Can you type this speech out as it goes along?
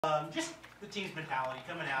Just the team's mentality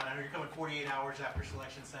coming out. I know you're coming 48 hours after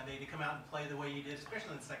Selection Sunday to come out and play the way you did,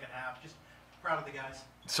 especially in the second half. Just proud of the guys.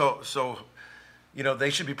 So they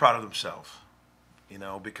should be proud of themselves,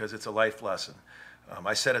 because it's a life lesson.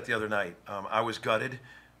 I said it the other night. I was gutted,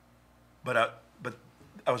 but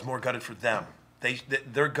I was more gutted for them.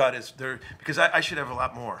 Their gut is because I should have a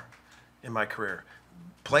lot more in my career.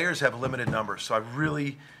 Players have limited numbers, so I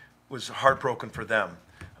really was heartbroken for them.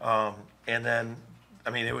 And then,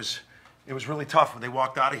 it was really tough when they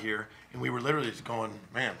walked out of here, and we were literally just going,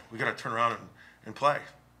 man, we got to turn around and play.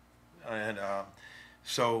 And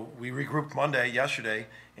so we regrouped yesterday,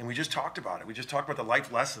 and we just talked about it. We just talked about the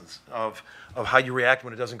life lessons of how you react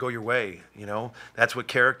when it doesn't go your way. That's what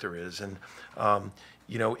character is. And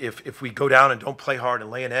if we go down and don't play hard and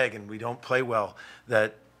lay an egg and we don't play well,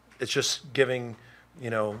 that it's just giving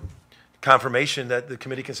confirmation that the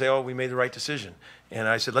committee can say, oh, we made the right decision. And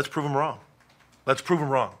I said, let's prove them wrong. Let's prove them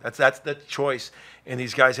wrong. That's the choice. And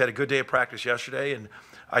these guys had a good day of practice yesterday, and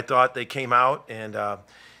I thought they came out and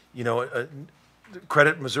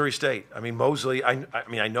credit Missouri State. Mosley. I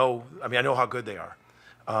know how good they are.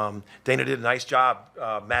 Dana did a nice job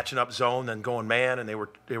matching up zone and going man, and they were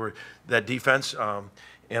that defense.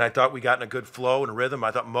 And I thought we got in a good flow and a rhythm. I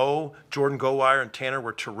thought Mo, Jordan Gowire, and Tanner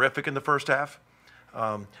were terrific in the first half.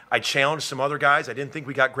 I challenged some other guys. I didn't think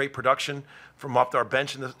we got great production from off our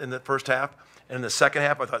bench in the first half. And in the second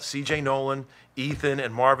half, I thought C.J. Nolan, Ethan,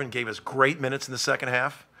 and Marvin gave us great minutes in the second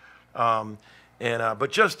half. But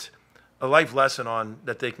just a life lesson on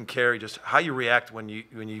that they can carry, just how you react when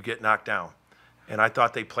you get knocked down. And I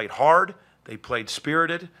thought they played hard, they played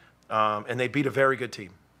spirited, and they beat a very good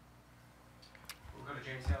team. We'll go to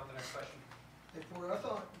James Hale with the next question. Hey, Porter, I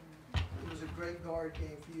thought it was a great guard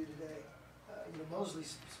game for you today.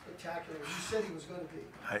 Mosley's spectacular. You said he was going to be,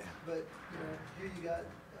 but here you got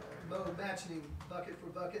Mo matching him bucket for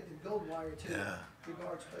bucket, and Goldwire too. Yeah. Your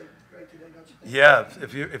guards played great today, don't you think? Yeah,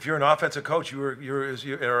 if you're an offensive coach, you're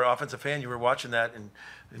an offensive fan, you were watching that in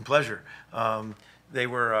pleasure. They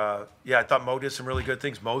were, I thought Mo did some really good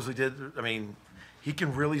things. Mosley did. He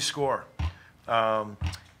can really score. I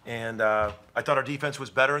thought our defense was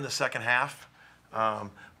better in the second half.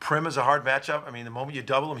 Prim is a hard matchup. The moment you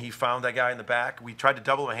double him, he found that guy in the back. We tried to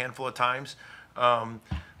double him a handful of times. High-level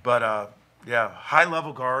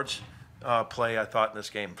guards play, I thought, in this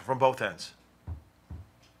game from both ends.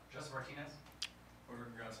 Justin Martinez.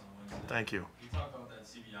 Congrats on the win. Thank you. You talked about that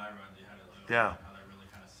CBI run that you had at Little, Yeah. how that really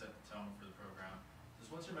kind of set the tone for the program. Just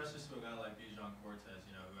what's your message to a guy like Bijan Cortez,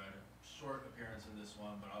 who had a short appearance in this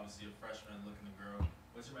one, but obviously a freshman looking to grow?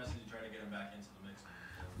 What's your message to try to get him back into the mix?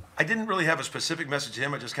 I didn't really have a specific message to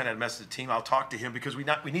him. I just kind of had a message to the team. I'll talk to him because we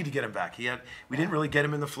need to get him back. We didn't really get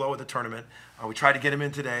him in the flow of the tournament. We tried to get him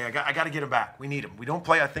in today. I got to get him back. We need him. We don't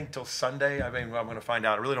play, I think, till Sunday. I'm going to find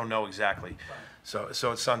out. I really don't know exactly. So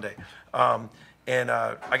it's Sunday. I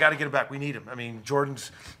got to get him back. We need him.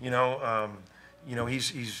 Jordan's, he's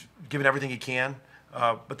given everything he can.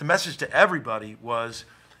 But the message to everybody was,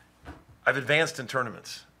 I've advanced in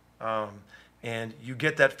tournaments. And you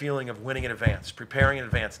get that feeling of winning in advance, preparing in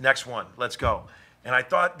advance. Next one, let's go. And I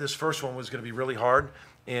thought this first one was going to be really hard.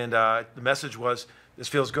 And the message was, this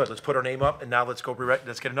feels good. Let's put our name up, and now let's go.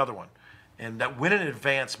 Let's get another one. And that win in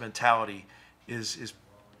advance mentality is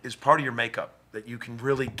part of your makeup that you can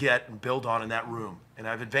really get and build on in that room. And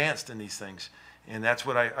I've advanced in these things, and that's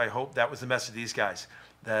what I hope. That was the message of these guys.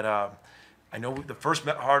 That I know the first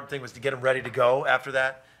hard thing was to get them ready to go. After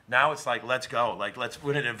that, now it's like let's go. Like let's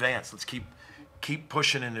win in advance. Let's keep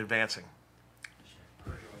pushing and advancing.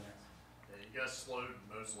 Yeah, you guys slowed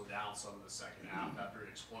Mosley down some in the second half after it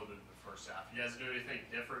exploded in the first half. You guys do anything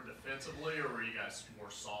different defensively, or were you guys more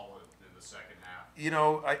solid in the second half?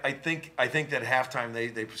 I think that halftime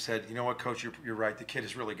they said, you know what, Coach, you're right. The kid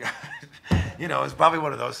is really good. It's probably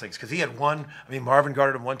one of those things because he had one. Marvin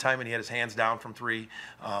guarded him one time and he had his hands down from three.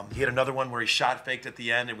 He had another one where he shot faked at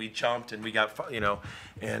the end and we jumped and we got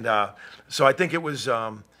so I think it was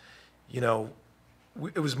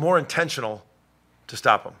it was more intentional to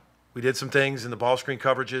stop him. We did some things in the ball screen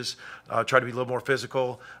coverages, tried to be a little more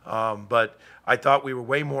physical, but I thought we were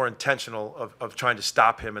way more intentional of trying to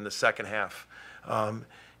stop him in the second half. And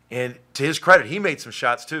to his credit, he made some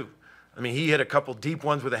shots too. He hit a couple deep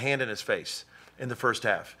ones with a hand in his face in the first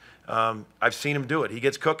half. I've seen him do it. He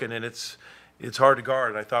gets cooking, and it's hard to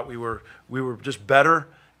guard. And I thought we were just better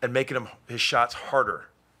at making his shots harder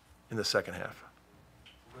in the second half.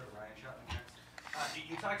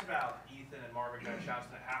 You talked about Ethan and Marvin got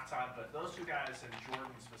shots in at halftime, but those two guys and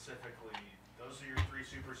Jordan specifically, those are your three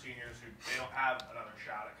super seniors who they don't have another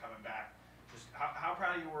shot at coming back. Just how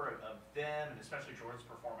proud you were of them, and especially Jordan's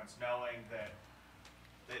performance, knowing that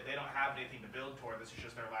they don't have anything to build toward. This is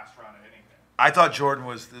just their last run at anything. I thought Jordan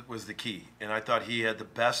was the key, and I thought he had the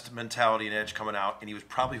best mentality and edge coming out, and he was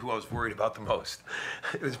probably who I was worried about the most.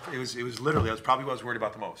 It was literally, that was probably who I was worried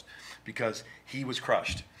about the most, because he was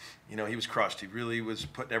crushed. You know, he was crushed. He really was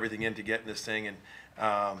putting everything into getting this thing,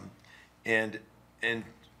 and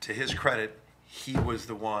to his credit, he was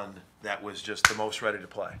the one that was just the most ready to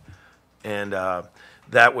play, and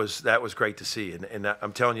that was great to see. And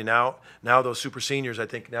I'm telling you now those super seniors, I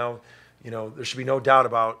think now, you know, there should be no doubt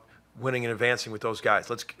about winning and advancing with those guys.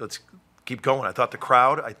 Let's keep going. I thought the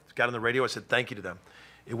crowd, I got on the radio, I said thank you to them.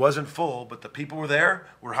 It wasn't full, but the people were there,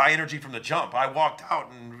 were high energy from the jump. I walked out,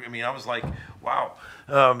 and I mean, I was like, wow.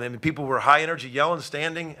 And people were high energy, yelling,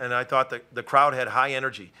 standing, and I thought the crowd had high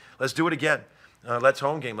energy. Let's do it again. Let's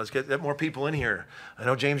home game. Let's get more people in here. I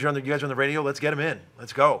know, James, you guys are on the radio. Let's get them in.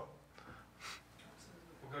 Let's go.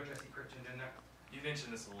 We'll go Jesse Crittenden next. You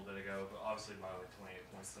mentioned this a little bit ago, but obviously Miley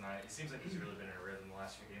 28 points tonight. It seems like he's really been in a rhythm the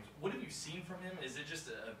last few games. What have you seen from him? Is it just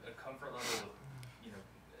a comfort level with, you know,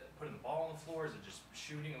 putting the ball on the floor? Is it just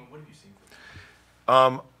shooting? I mean, what have you seen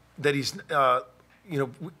from him? That he's, you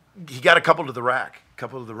know, he got a couple to the rack, a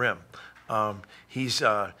couple to the rim. He's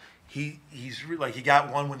like, he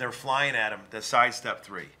got one when they're flying at him, the sidestep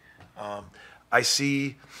three. I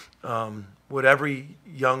see what every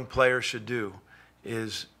young player should do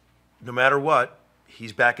is, no matter what,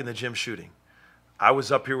 he's back in the gym shooting. I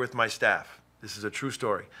was up here with my staff. This is a true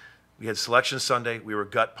story. We had selection Sunday. We were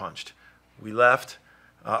gut punched. We left.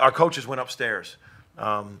 Our coaches went upstairs.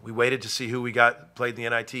 We waited to see who we got played in the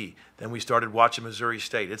NIT. Then we started watching Missouri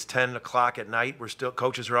State. It's 10 o'clock at night.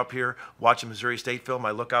 Coaches are up here watching Missouri State film.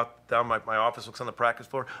 I look out down my office, looks on the practice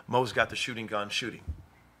floor. Mo's got the shooting gun shooting.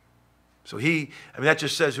 So that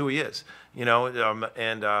just says who he is, you know,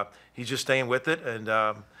 and he's just staying with it. And,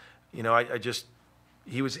 you know,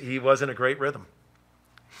 he was in a great rhythm.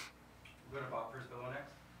 What about Brisbane next?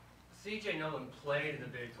 CJ Nolan played in the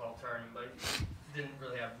Big 12 tournament, but didn't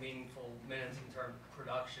really have meaningful minutes in terms of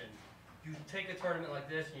production. You take a tournament like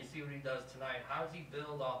this and you see what he does tonight. How does he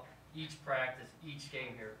build off each practice, each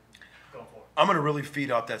game here going forward? I'm going to really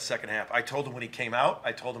feed off that second half. I told him when he came out.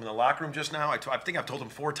 I told him in the locker room just now. I think I've told him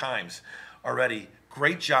 4 times already.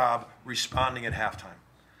 Great job responding at halftime.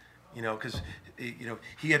 You know, because you know,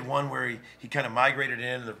 he had one where he kind of migrated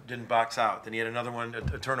in and didn't box out. Then he had another one,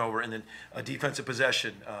 a turnover, and then a defensive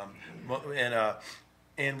possession.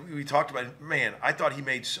 And we talked about it. Man, I thought he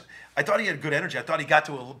had good energy. I thought he got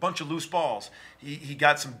to a bunch of loose balls. He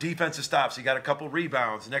got some defensive stops. He got a couple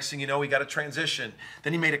rebounds. Next thing you know, he got a transition.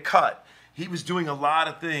 Then he made a cut. He was doing a lot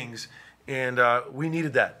of things, and we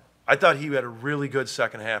needed that. I thought he had a really good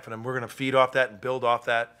second half, and we're going to feed off that and build off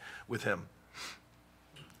that with him.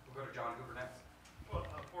 We'll go to John Hoover next. Well,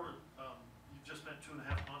 Porter, you've just spent 2.5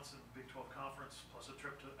 months in the Big 12 Conference, plus a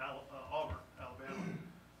trip to Auburn, Alabama.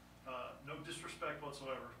 No disrespect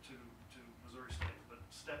whatsoever to Missouri State, but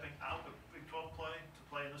stepping out of Big 12 play to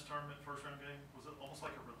play in this tournament, first round game, was it almost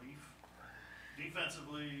like a relief?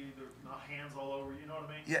 Defensively, there's not hands all over, you know what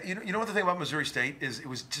I mean? Yeah, you know what the thing about Missouri State is, it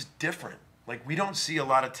was just different. Like, we don't see a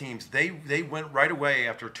lot of teams. They went right away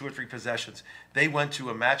after 2 or 3 possessions. They went to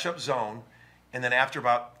a matchup zone, and then after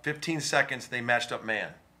about 15 seconds, they matched up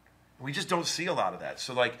man. We just don't see a lot of that.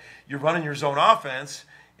 So, like, you're running your zone offense,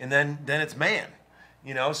 and then it's man.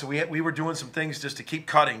 You know, so we were doing some things just to keep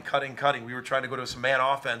cutting. We were trying to go to some man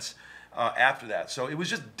offense after that. So it was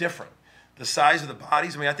just different. The size of the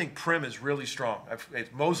bodies. I mean, I think Prim is really strong.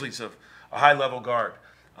 Mosley's a high-level guard.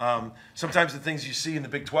 Sometimes the things you see in the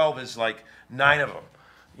Big 12 is like 9 of them,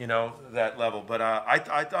 you know, that level. But I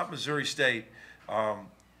thought Missouri State,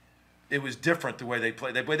 it was different the way they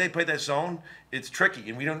played. The way they played that zone, it's tricky,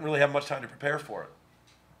 and we don't really have much time to prepare for it.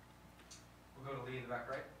 We'll go to Lee in the back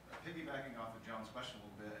right. Piggybacking off of John's question a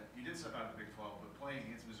little bit, you did step out of the Big 12, but playing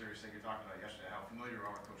against Missouri State, you're talking about yesterday how familiar you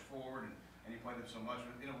are with Coach Ford, and you played them so much.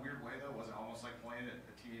 But in a weird way, though, was it almost like playing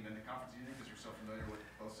a team in the conference union because you're so familiar with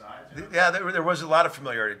both sides? You know? Yeah, there was a lot of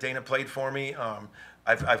familiarity. Dana played for me.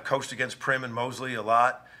 I've coached against Prim and Mosley a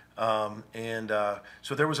lot,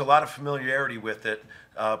 so there was a lot of familiarity with it,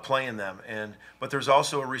 playing them. But there's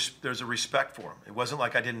also there's a respect for them. It wasn't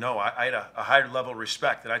like I didn't know. I had a higher level of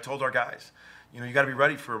respect, and I told our guys, you know, you got to be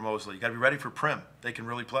ready for Mosley. You got to be ready for Prim. They can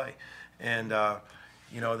really play. And,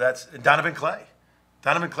 you know, that's Donovan Clay.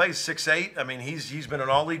 Donovan Clay's 6'8". I mean, he's been an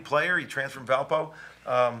all-league player. He transferred from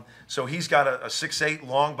Valpo. So he's got a 6'8",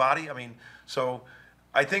 long body. I mean, so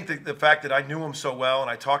I think the fact that I knew him so well and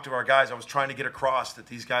I talked to our guys, I was trying to get across that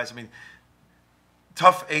these guys, I mean,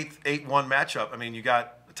 tough 8-1 matchup. I mean, you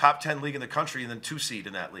got a top 10 league in the country and then 2 seed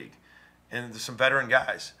in that league. And there's some veteran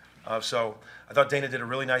guys. So I thought Dana did a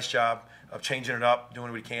really nice job. of changing it up, doing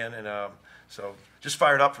what we can, and so just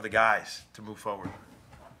fired up for the guys to move forward.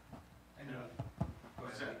 And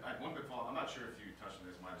one quick follow-up. I'm not sure if you touched on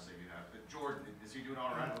this. My mistake you have. But Jordan, is he doing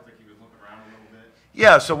all right? I looked like he was looking around a little bit.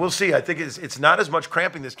 Yeah, so we'll see. I think it's not as much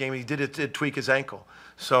cramping this game. He did tweak his ankle,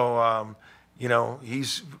 so you know,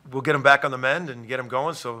 we'll get him back on the mend and get him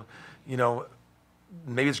going. So, you know,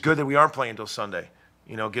 maybe it's good that we aren't playing until Sunday.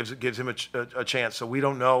 You know, gives him a chance. So we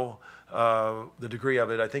don't know the degree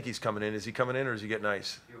of it. I think he's coming in. Is he coming in or is he getting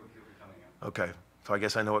ice? He'll be coming in. Okay, so I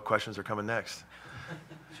guess I know what questions are coming next.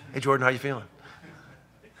 Hey, Jordan, how you feeling?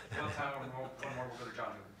 One more, we'll go to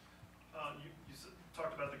John. You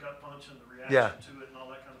talked about the gut punch and the reaction Yeah. to it and all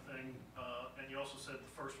that kind of thing, and you also said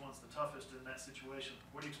the first one's the toughest in that situation.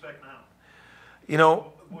 What do you expect now? You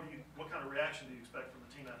know, What kind of reaction do you expect from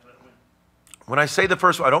the team after that win? when I say the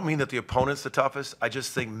first one, I don't mean that the opponent's the toughest. I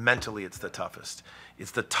just think mentally it's the toughest.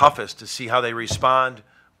 It's the toughest to see how they respond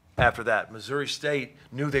after that. Missouri State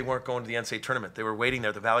knew they weren't going to the NCAA tournament. They were waiting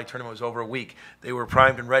there. The Valley tournament was over a week. They were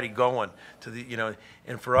primed and ready going to the, you know,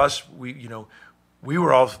 and for us, we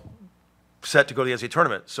were all set to go to the NCAA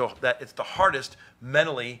tournament. So that it's the hardest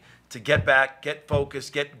mentally to get back, get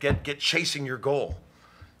focused, get chasing your goal,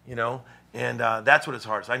 you know. And that's what it's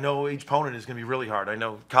hardest. I know each opponent is going to be really hard. I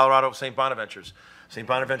know Colorado, St. Bonaventure's. St.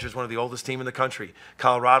 Bonaventure is one of the oldest team in the country.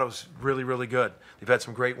 Colorado's really, really good. They've had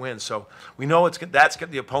some great wins. So we know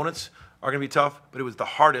the opponents are going to be tough, but it was the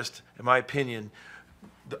hardest, in my opinion,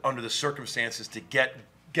 under the circumstances to get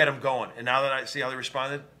them going. And now that I see how they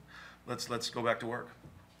responded, let's go back to work.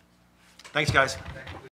 Thanks, guys.